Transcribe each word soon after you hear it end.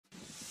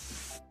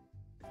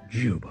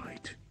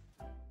GeopByte.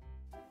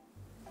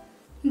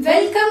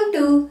 Welcome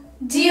to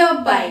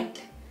GeopByte.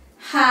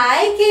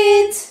 Hi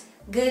kids,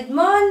 good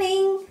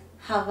morning.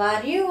 How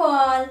are you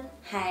all?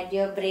 Had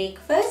your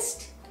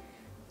breakfast?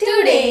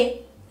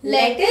 Today,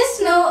 let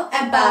us know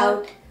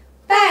about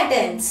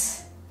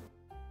patterns.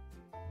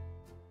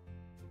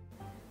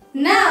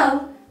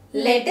 Now,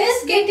 let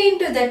us get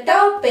into the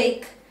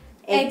topic,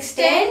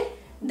 extend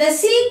the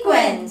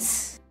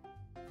sequence.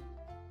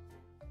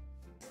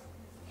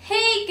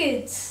 Hey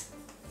kids,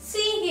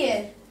 see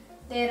here,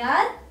 there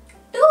are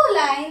two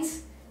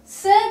lines,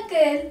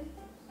 circle,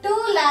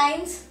 two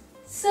lines,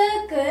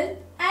 circle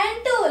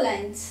and two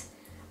lines.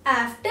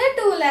 After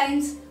two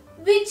lines,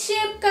 which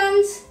shape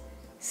comes?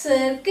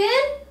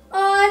 Circle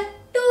or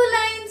two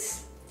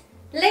lines?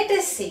 Let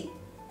us see.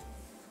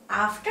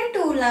 After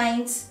two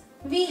lines,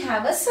 we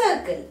have a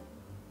circle.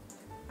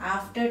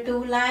 After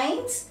two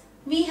lines,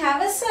 we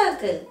have a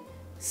circle.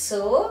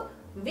 So,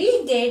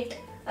 we get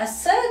a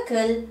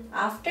circle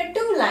after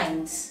two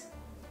lines.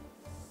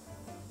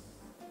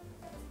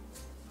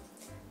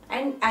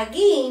 And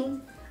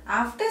again,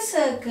 after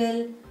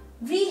circle,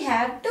 we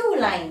have two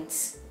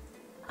lines.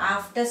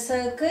 After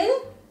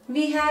circle,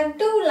 we have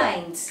two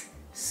lines.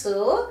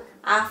 So,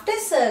 after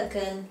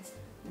circle,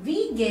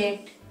 we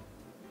get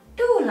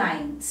two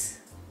lines.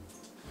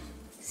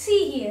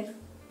 See here.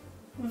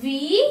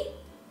 V,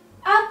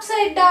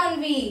 upside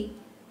down V.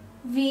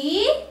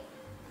 V,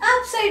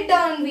 upside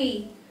down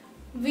V.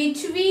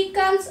 Which V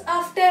comes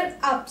after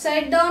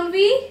upside down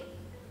V?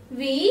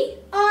 V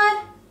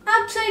or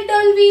upside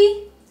down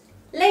V?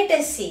 Let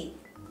us see.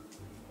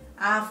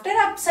 After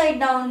upside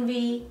down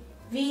V,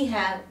 we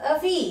have a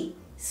V.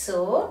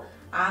 So,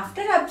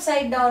 after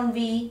upside down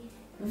V,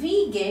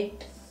 we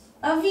get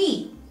a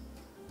V.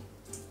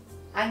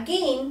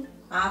 Again,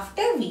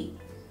 after V.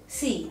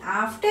 See,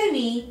 after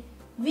V,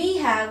 we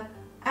have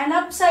an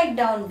upside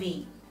down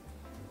V.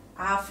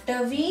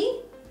 After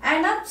V,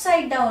 an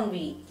upside down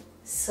V.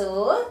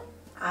 So,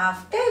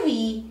 after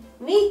V,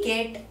 we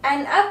get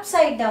an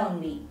upside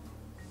down V.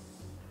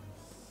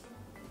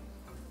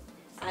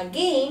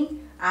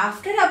 Again,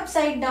 after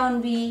upside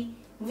down V,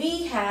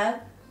 we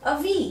have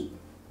a V.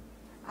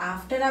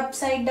 After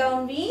upside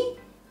down V,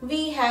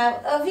 we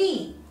have a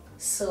V.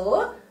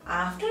 So,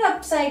 after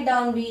upside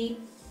down V,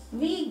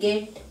 we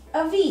get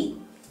a V.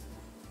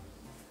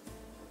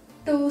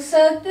 Two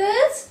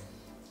circles,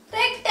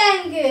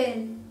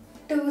 rectangle.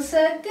 Two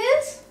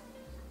circles.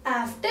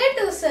 After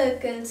two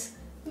circles,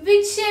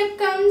 which shape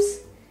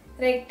comes?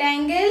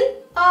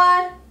 Rectangle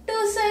or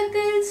two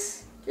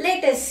circles?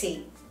 Let us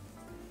see.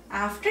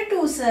 After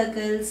two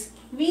circles,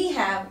 we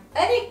have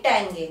a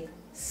rectangle.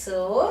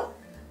 So,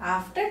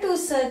 after two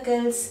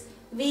circles,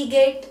 we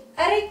get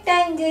a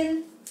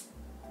rectangle.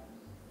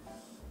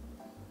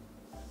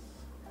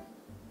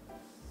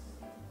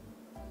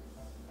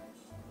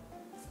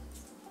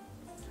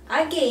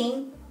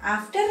 Again,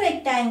 after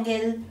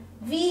rectangle,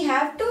 we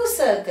have two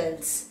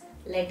circles.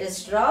 Let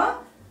us draw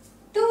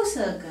two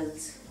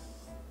circles.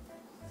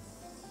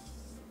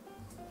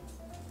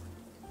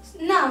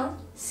 Now,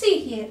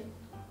 see here.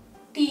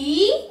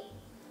 T,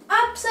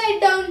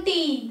 upside down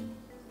T.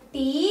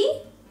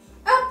 T,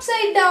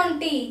 upside down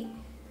T.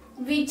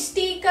 Which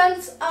T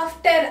comes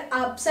after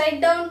upside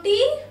down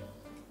T?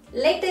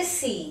 Let us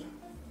see.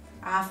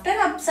 After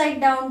upside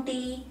down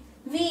T,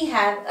 we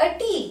have a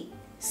T.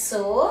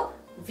 So,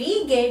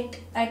 we get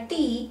a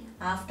T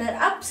after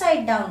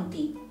upside down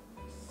T.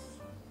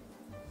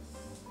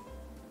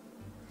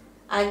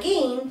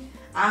 Again,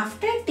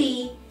 after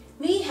T,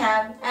 we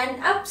have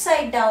an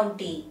upside down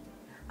T.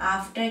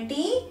 After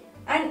T,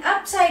 an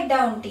upside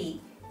down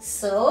T.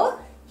 So,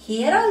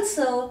 here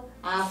also,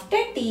 after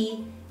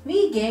T,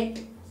 we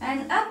get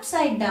an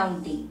upside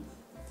down T.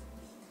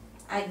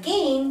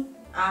 Again,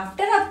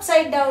 after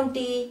upside down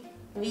T,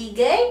 we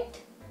get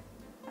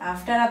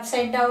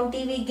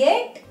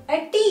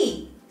a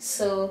T.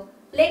 So,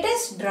 let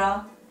us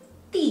draw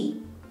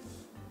T.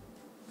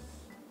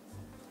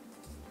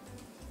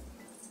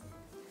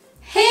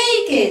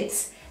 Hey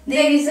kids,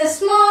 there is a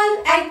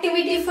small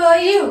activity for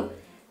you.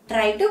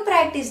 Try to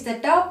practice the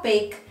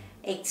topic,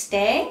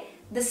 extend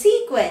the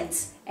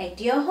sequence at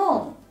your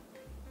home.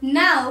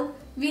 Now,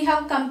 we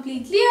have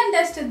completely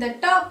understood the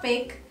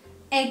topic,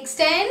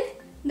 extend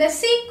the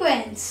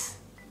sequence.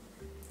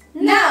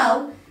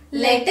 Now,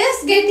 let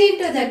us get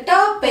into the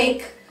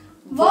topic,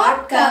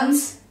 what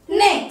comes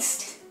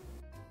next.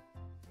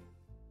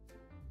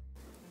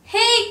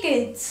 Hey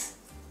kids,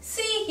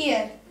 see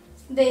here,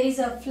 there is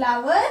a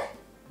flower,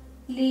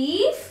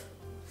 leaf,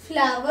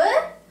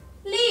 flower,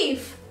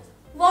 leaf.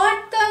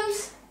 What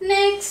comes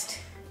next?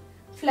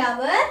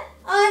 Flower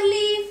or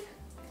leaf?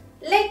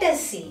 Let us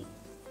see.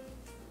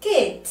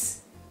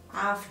 Kids,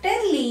 after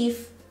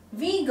leaf,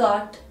 we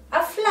got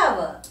a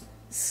flower.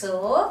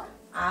 So,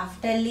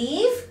 after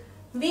leaf,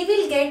 we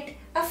will get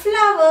a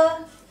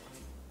flower.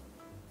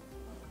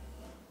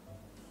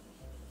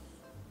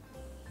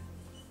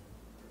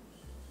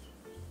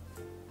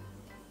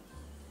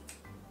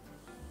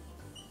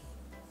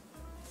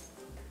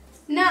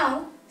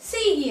 Now,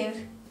 see here.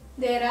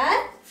 there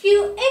are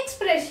few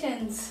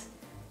expressions.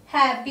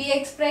 Happy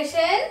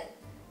expression,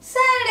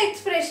 sad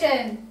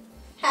expression.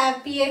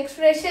 Happy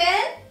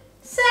expression,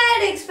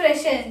 sad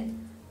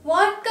expression.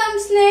 What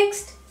comes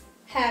next?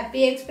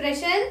 Happy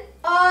expression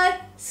or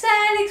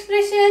sad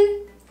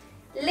expression?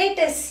 Let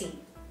us see.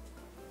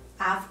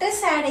 After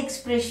sad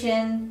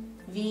expression,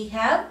 we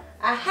have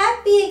a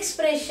happy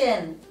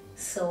expression.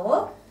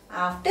 So,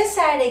 after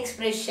sad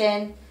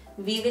expression,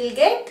 we will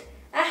get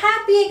a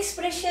happy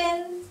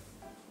expression.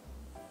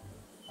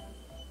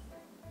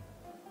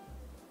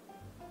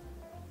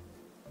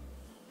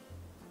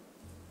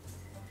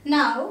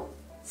 Now,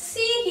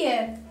 see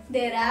here,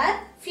 there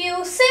are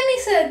few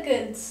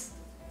semicircles.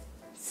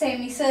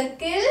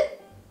 Semicircle,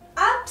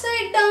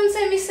 upside down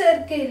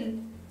semicircle.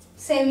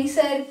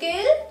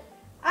 Semicircle,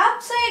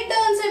 upside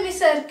down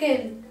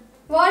semicircle.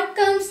 What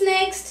comes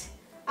next?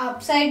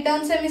 Upside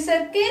down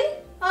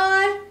semicircle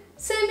or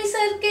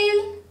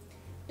semicircle?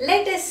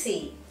 Let us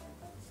see.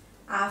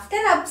 After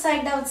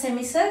upside down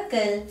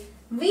semicircle,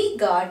 we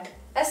got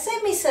a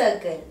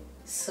semicircle.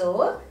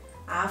 So,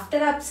 after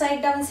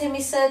upside down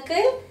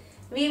semicircle,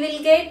 we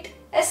will get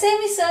a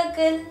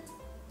semicircle.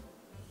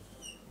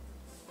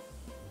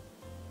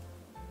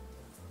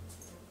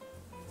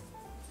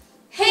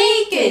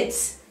 Hey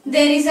kids,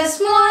 there is a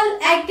small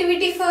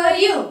activity for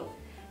you.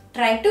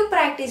 Try to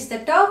practice the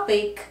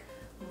topic,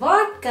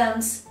 what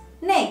comes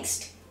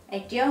next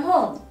at your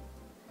home.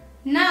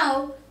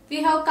 Now,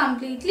 we have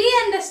completely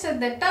understood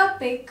the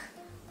topic,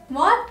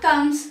 what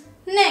comes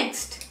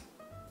next.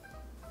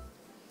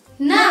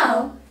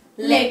 Now,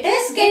 let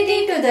us get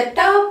into the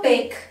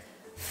topic,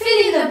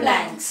 fill in the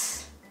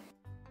blanks.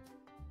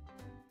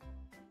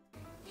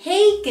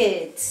 Hey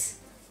kids,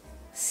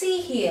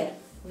 see here,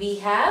 we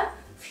have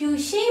few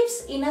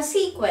shapes in a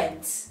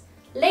sequence.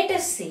 Let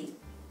us see.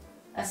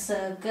 A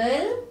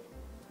circle,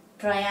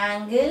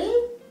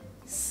 triangle,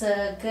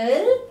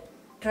 circle,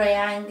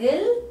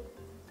 triangle,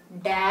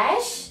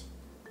 dash,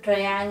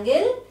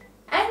 triangle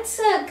and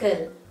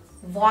circle.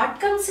 What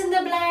comes in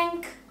the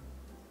blank?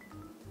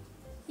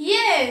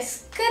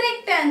 Yes,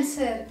 correct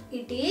answer.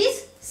 It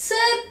is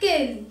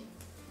circle.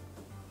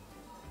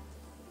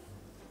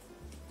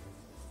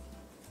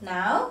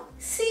 Now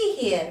see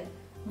here,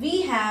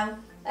 we have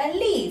a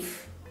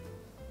leaf.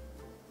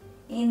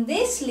 In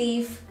this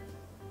leaf,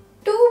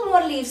 2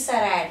 more leaves are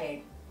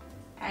added.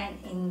 And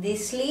in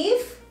this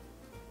leaf,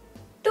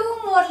 2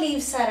 more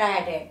leaves are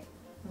added.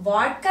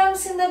 What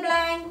comes in the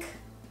blank?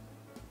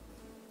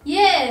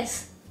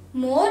 Yes,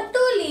 more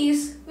 2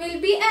 leaves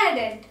will be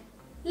added.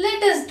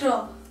 Let us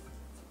draw.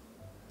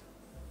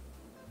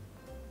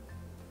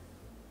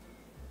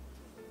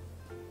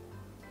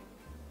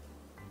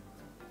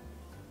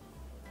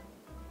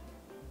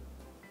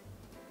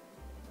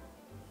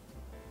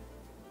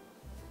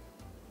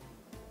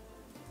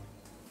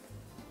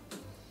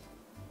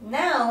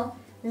 Now,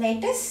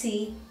 let us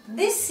see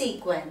this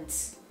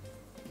sequence.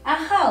 A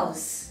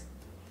house.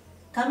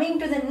 Coming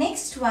to the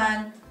next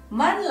one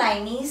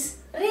line is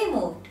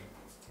removed.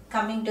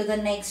 Coming to the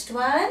next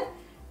one,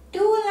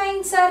 2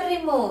 lines are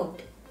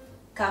removed.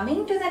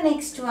 Coming to the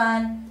next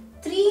one,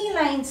 3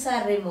 lines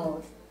are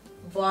removed.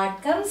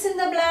 What comes in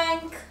the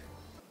blank?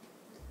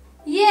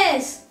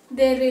 Yes,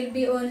 there will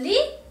be only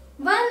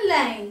 1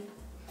 line.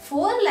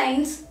 4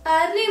 lines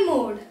are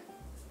removed.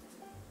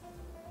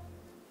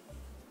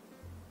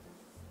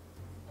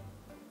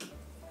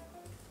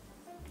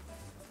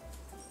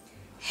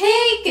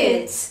 Hey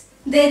kids,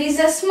 there is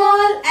a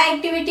small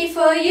activity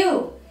for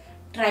you.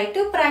 Try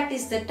to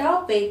practice the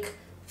topic,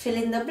 fill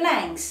in the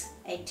blanks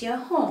at your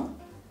home.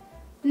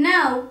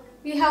 Now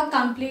we have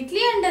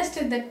completely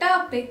understood the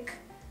topic,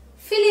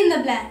 fill in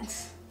the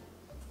blanks.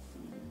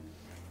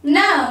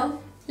 Now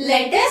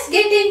let us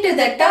get into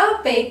the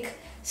topic,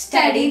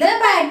 study the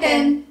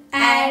pattern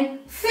and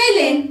fill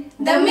in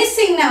the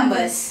missing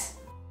numbers.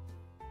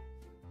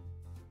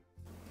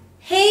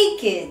 Hey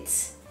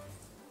kids,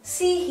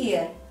 see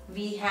here.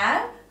 We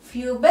have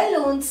few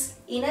balloons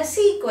in a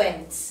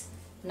sequence.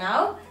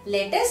 Now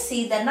let us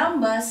see the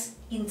numbers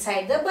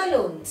inside the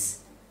balloons.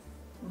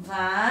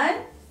 1,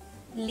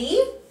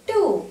 leave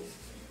 2.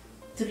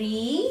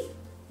 3,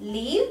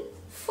 leave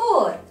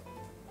 4.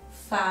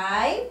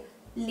 5,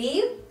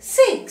 leave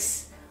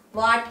 6.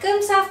 What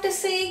comes after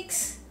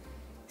 6?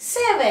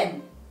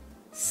 7.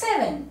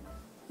 7.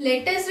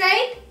 Let us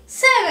write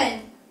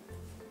 7.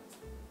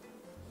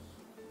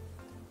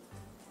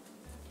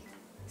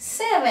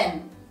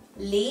 7.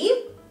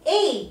 Leave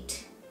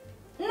 8.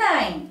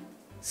 9.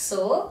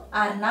 So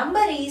our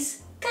number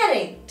is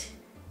correct.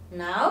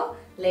 Now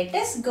let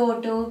us go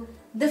to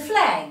the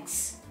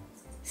flags.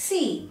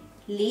 See,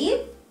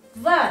 leave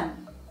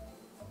 1.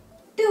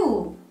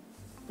 2.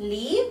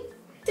 Leave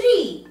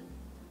 3.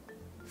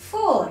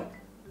 4.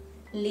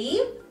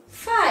 Leave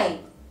 5.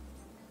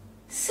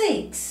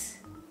 6.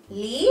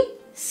 Leave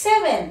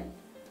 7.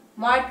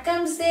 What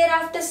comes there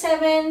after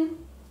 7?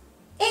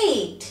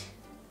 8.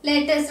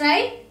 Let us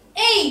write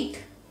 8.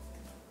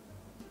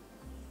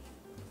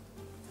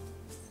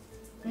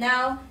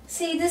 Now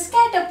see this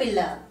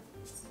caterpillar.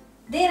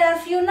 there are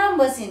few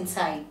numbers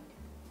inside.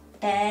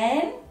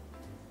 10,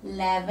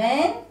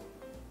 11,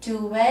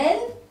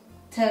 12,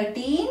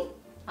 13.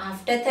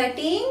 After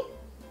 13,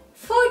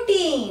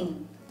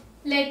 14.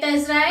 Let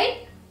us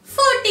write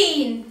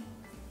 14.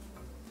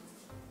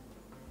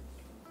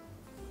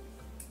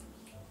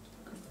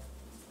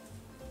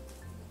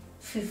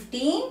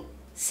 15,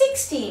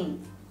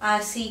 16.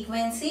 Our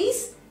sequence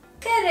is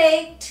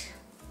correct.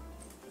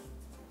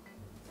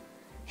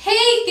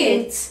 Hey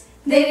kids,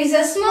 there is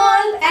a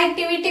small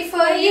activity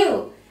for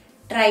you.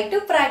 Try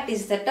to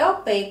practice the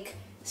topic,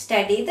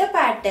 study the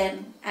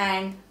pattern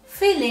and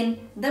fill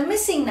in the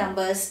missing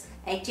numbers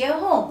at your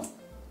home.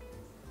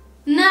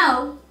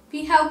 Now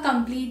we have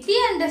completely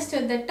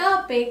understood the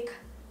topic,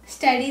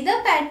 study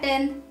the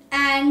pattern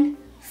and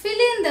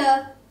fill in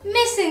the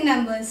missing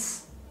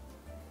numbers.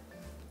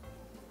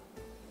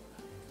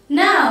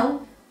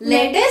 Now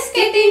let us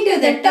get into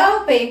the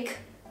topic,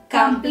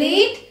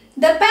 complete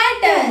the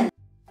pattern.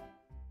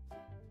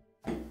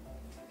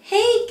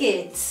 Hey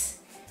kids,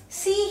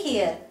 see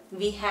here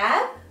we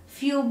have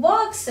few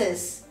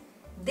boxes.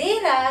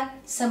 There are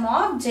some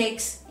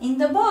objects in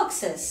the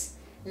boxes.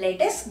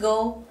 Let us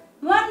go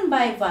one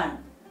by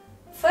one.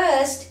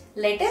 First,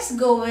 let us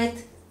go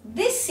with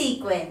this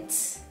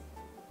sequence.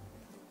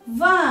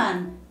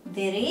 1.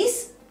 There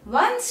is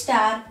 1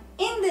 star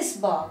in this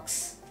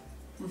box.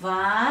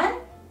 1,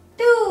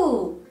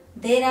 2.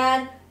 There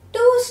are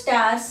 2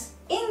 stars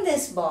in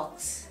this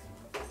box.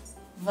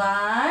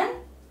 1,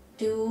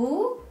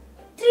 2,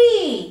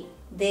 3.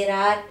 There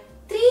are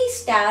 3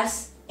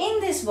 stars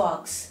in this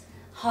box.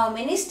 How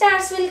many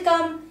stars will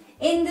come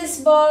in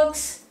this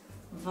box?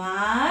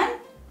 1,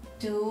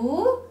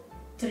 2,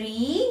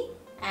 3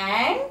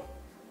 and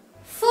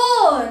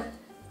 4.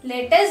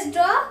 Let us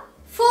draw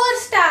 4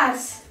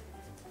 stars.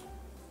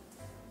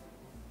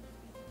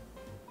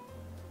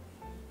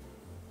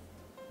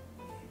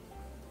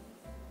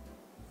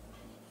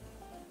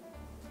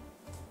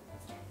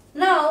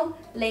 Now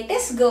let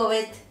us go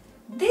with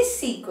this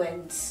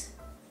sequence.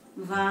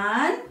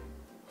 1,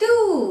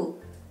 2.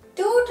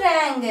 2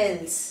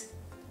 triangles.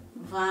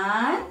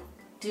 1,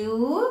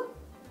 2,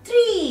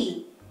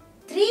 3.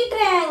 3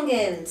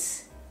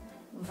 triangles.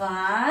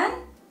 1,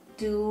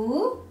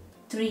 2,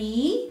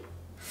 3,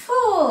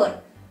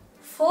 4.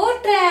 4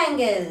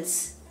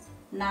 triangles.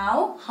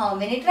 Now how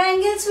many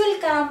triangles will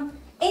come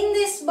in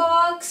this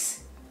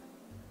box?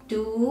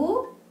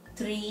 2,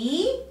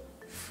 3,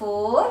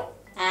 4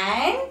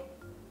 and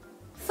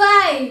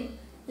 5.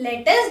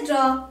 Let us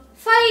draw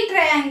 5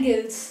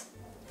 triangles.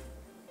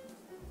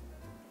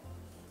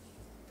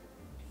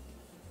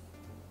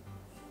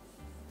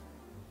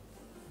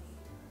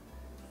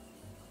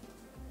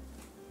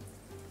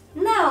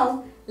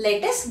 Now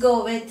let us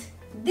go with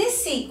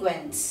this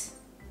sequence.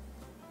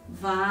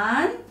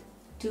 1,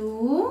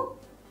 2,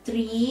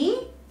 3,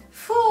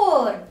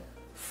 4.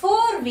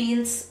 4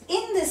 wheels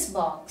in this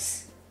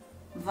box.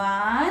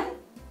 1,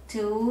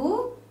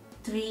 2,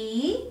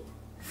 3,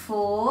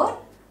 4,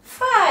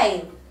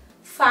 5.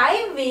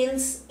 5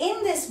 wheels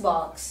in this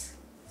box.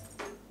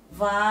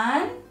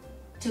 1,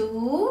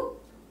 2,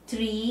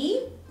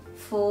 3,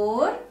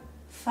 4,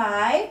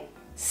 5,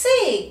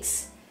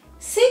 6.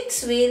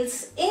 6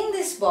 wheels in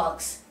this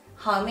box.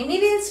 How many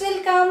wheels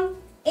will come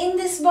in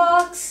this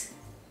box?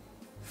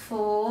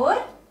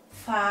 4,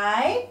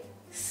 5,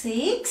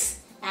 6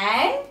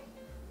 and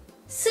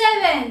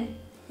 7.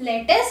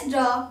 Let us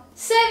draw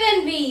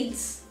 7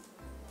 wheels.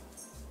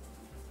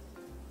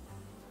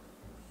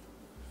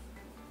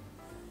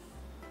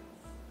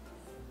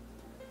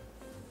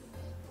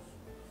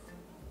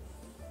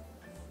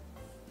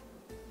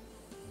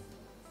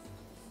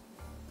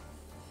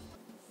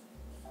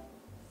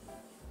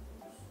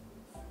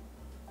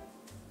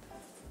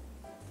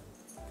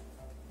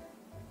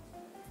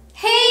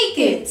 Hey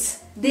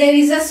kids, there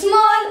is a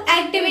small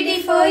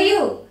activity for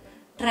you.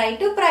 try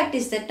to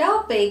practice the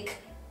topic,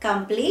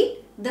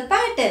 complete the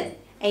pattern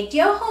at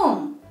your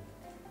home.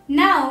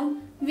 Now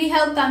we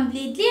have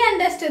completely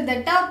understood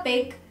the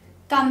topic,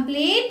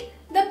 complete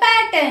the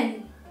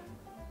pattern.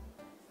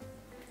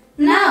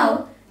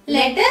 Now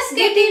let us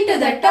get into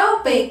the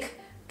topic,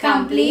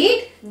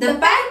 complete the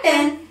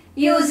pattern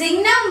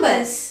using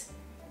numbers.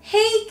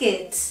 Hey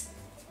kids,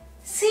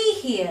 see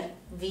here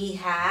we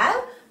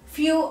have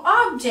few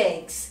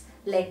objects.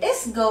 Let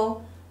us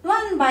go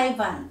one by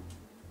one.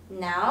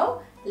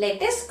 Now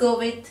let us go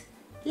with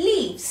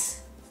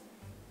leaves.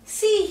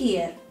 See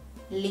here,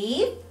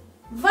 leaf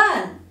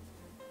 1,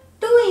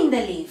 2 in the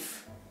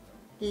leaf.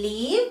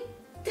 Leaf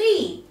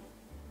 3,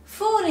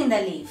 4 in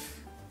the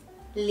leaf.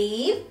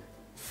 Leaf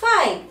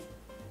 5,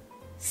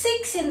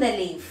 6 in the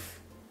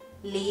leaf.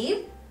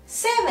 Leaf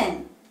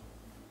 7,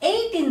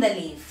 8 in the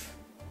leaf.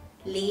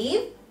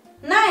 Leaf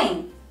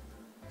 9,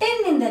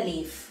 10 in the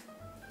leaf.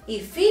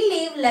 If we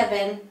leave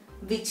 11,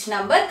 which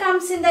number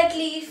comes in that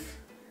leaf?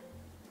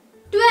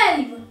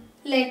 12.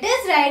 Let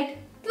us write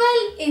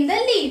 12 in the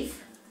leaf.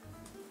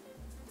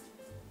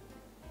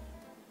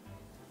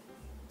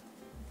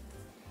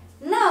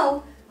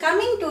 Now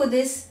coming to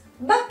this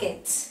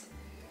buckets.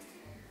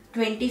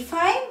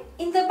 25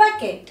 in the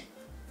bucket.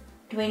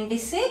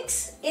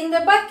 26 in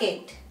the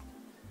bucket.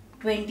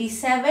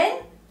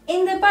 27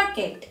 in the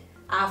bucket.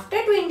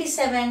 After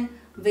 27,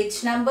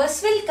 which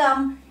numbers will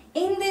come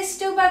in these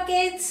two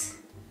buckets?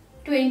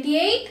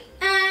 28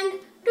 and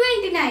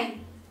 29.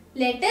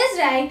 Let us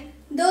write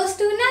those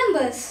two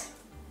numbers.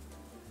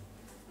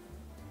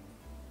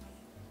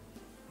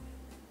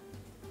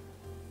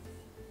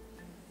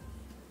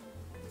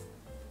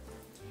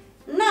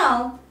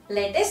 Now,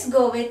 let us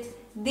go with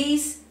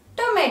these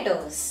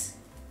tomatoes.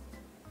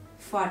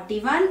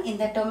 41 in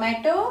the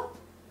tomato,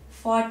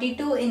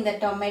 42 in the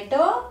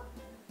tomato,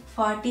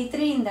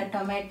 43 in the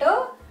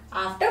tomato.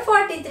 After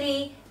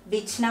 43,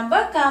 which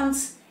number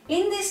comes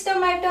in this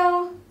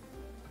tomato?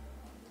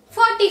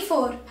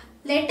 44.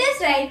 Let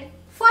us write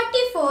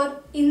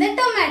 44 in the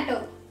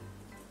tomato.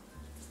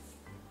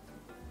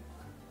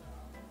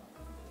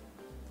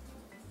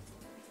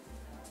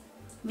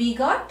 We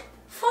got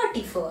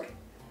 44.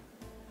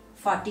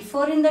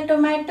 44 in the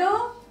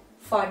tomato,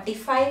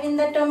 45 in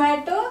the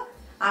tomato.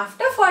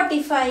 After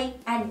 45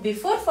 and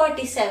before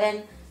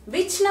 47,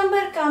 which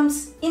number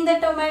comes in the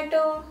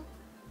tomato?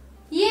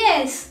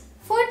 Yes,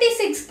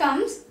 46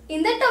 comes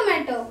in the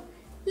tomato.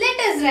 Let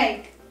us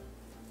write.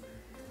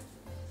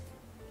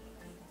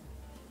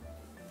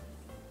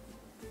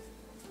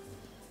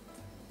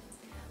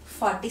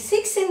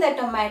 "46 in the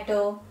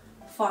tomato,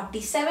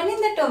 47 in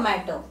the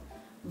tomato.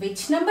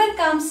 Which number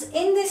comes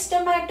in this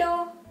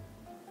tomato?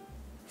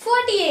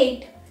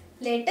 48.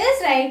 Let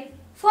us write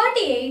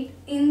 48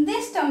 in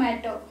this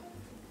tomato.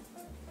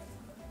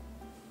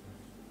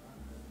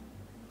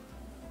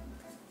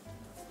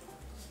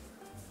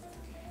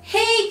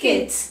 Hey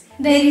kids,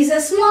 there is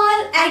a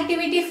small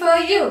activity for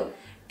you.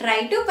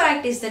 Try to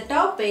practice the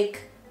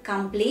topic.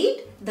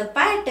 Complete the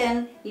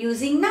pattern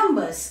using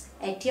numbers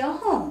at your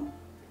home.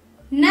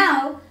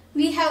 Now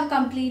we have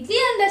completely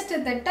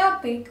understood the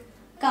topic.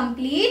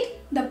 Complete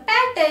the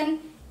pattern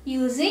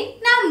using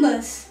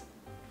numbers.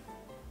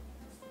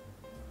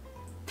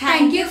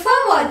 Thank you for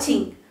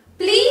watching.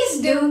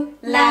 Please do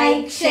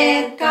like,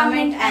 share,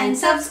 comment and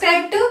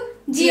subscribe to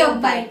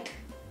GeopByte.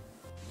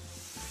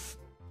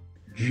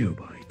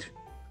 GeopByte.